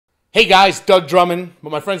Hey guys, Doug Drummond,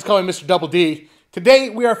 but my friends call me Mr. Double D. Today,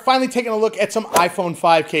 we are finally taking a look at some iPhone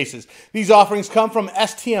 5 cases. These offerings come from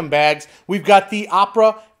STM Bags. We've got the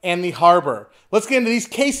Opera and the Harbour. Let's get into these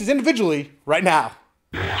cases individually right now.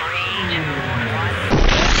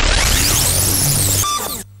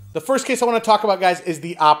 The first case I want to talk about, guys, is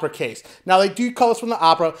the Opera case. Now, they do call this from the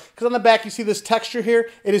Opera because on the back you see this texture here.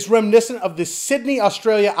 It is reminiscent of the Sydney,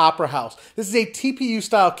 Australia Opera House. This is a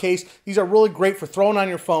TPU-style case. These are really great for throwing on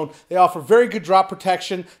your phone. They offer very good drop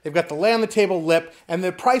protection. They've got the lay-on-the-table lip, and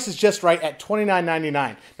the price is just right at $29.99.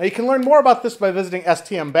 Now, you can learn more about this by visiting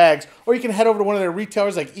STM Bags, or you can head over to one of their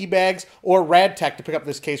retailers like eBags or RadTech to pick up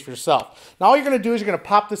this case for yourself. Now, all you're going to do is you're going to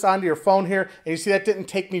pop this onto your phone here, and you see that didn't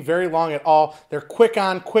take me very long at all. They're quick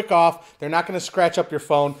on, quick off. They're not going to scratch up your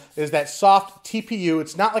phone. It is that soft TPU.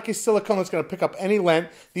 It's not like a silicone that's going to pick up any lint.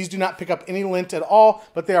 These do not pick up any lint at all,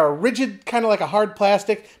 but they are rigid, kind of like a hard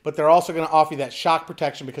plastic, but they're also going to offer you that shock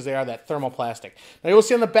protection because they are that thermoplastic. Now you'll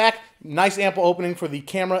see on the back, nice ample opening for the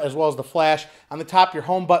camera as well as the flash. On the top, your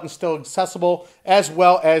home button still accessible, as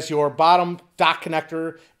well as your bottom dock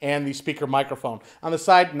connector and the speaker microphone. On the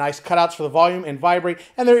side, nice cutouts for the volume and vibrate,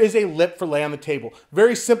 and there is a lip for lay on the table.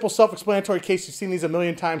 Very simple, self-explanatory case. You've seen these a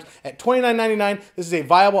million times. At $29.99, this is a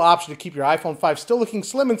viable option to keep your iPhone 5 still looking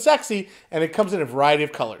slim and sexy, and it comes in a variety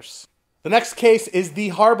of colors. The next case is the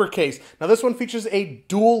Harbour case. Now this one features a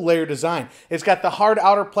dual layer design. It's got the hard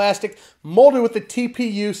outer plastic molded with the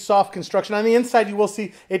TPU soft construction. On the inside you will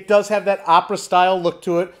see it does have that Opera style look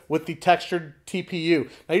to it with the textured TPU.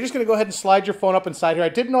 Now you're just going to go ahead and slide your phone up inside here. I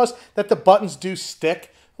did notice that the buttons do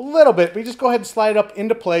stick a little bit, but you just go ahead and slide it up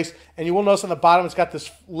into place, and you will notice on the bottom it's got this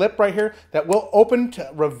lip right here that will open to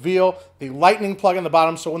reveal the lightning plug on the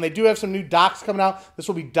bottom. So when they do have some new docks coming out, this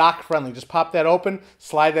will be dock friendly. Just pop that open,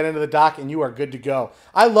 slide that into the dock, and you are good to go.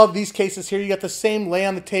 I love these cases here. You got the same lay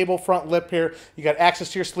on the table front lip here. You got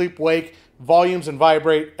access to your sleep wake, volumes and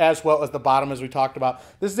vibrate, as well as the bottom as we talked about.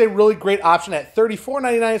 This is a really great option at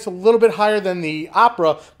 $34.99. It's a little bit higher than the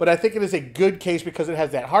Opera, but I think it is a good case because it has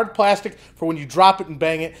that hard plastic for when you drop it and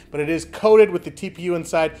bang it, but it is coated with the TPU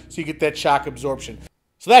inside so you get that shock absorption.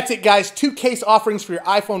 So that's it, guys. 2 case offerings for your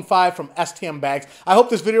iPhone 5 from STM Bags. I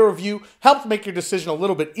hope this video review helped make your decision a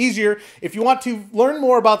little bit easier. If you want to learn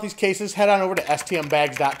more about these cases, head on over to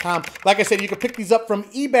stmbags.com. Like I said, you can pick these up from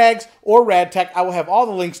eBags or RadTech. I will have all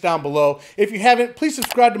the links down below. If you haven't, please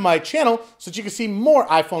subscribe to my channel so that you can see more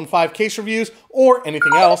iPhone 5 case reviews or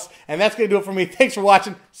anything else. And that's going to do it for me. Thanks for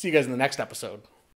watching. See you guys in the next episode.